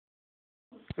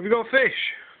Have you got a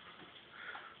fish?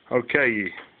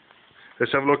 Okay.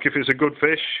 Let's have a look if it's a good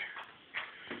fish.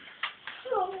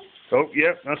 Oh,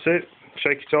 yeah, that's it.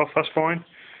 Shake it off, that's fine.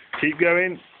 Keep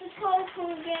going.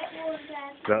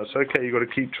 That's okay, you've got to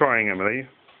keep trying, Emily.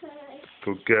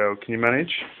 Good girl. Can you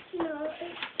manage? No.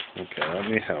 Okay, let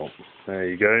me help. There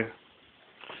you go.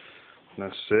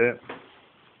 That's it.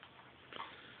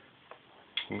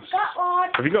 Got one.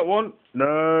 Have you got one?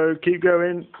 No, keep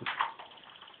going.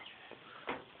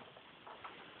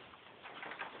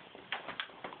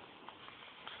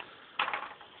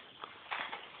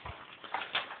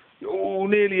 Oh,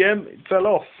 nearly, it fell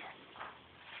off.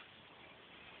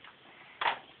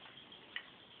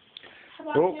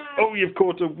 Oh, you've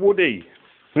caught a woody.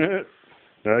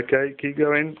 Okay, keep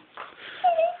going.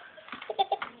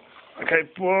 Okay,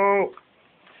 whoa.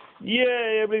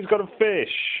 Yay, everybody's got a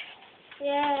fish.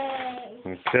 Yay.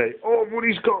 Okay. Oh,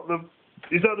 Woody's got the...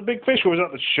 Is that the big fish or is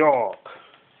that the shark?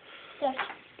 Yes.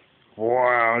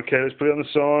 Wow, okay, let's put it on the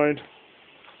side.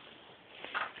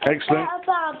 Excellent. Is that a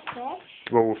bad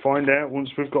fish? Well, we'll find out once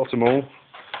we've got them all.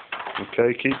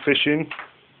 Okay, keep fishing.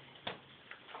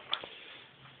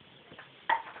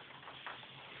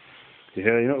 Yeah,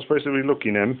 you're not supposed to be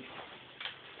looking, Em.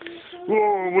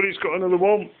 Whoa, Woody's got another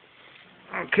one.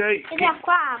 Okay. Is that a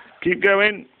crab? Keep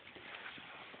going.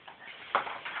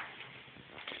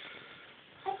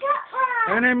 I got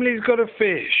one. And Emily's got a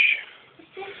fish. Is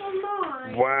this one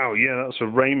mine? Wow, yeah, that's a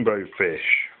rainbow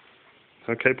fish.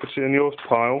 Okay, put it in your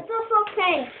pile.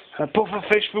 Okay. A puffer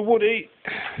fish for Woody.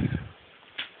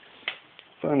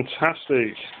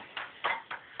 Fantastic.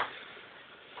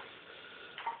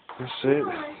 That's it.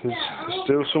 There's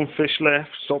still some fish left.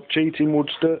 Stop cheating,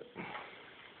 Woodster.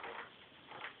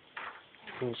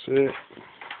 That's it.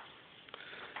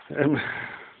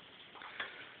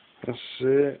 That's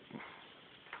it.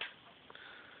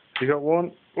 You got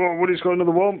one? Oh, Woody's got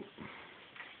another one.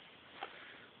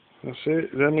 That's it.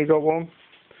 Then we got one.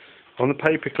 On the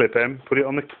paper clip, Em. Put it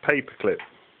on the paper clip.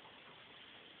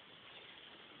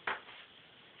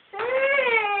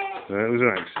 No, it was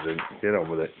an accident. Get on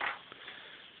with it.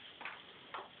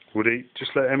 Woody,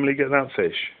 just let Emily get that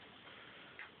fish.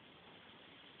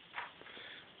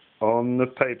 On the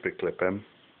paper clip, Em.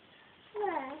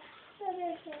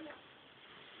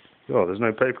 Oh, there's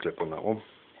no paper clip on that one.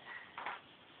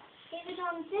 It was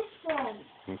on this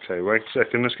one. Okay, wait a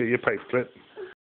second. Let's get your paper clip.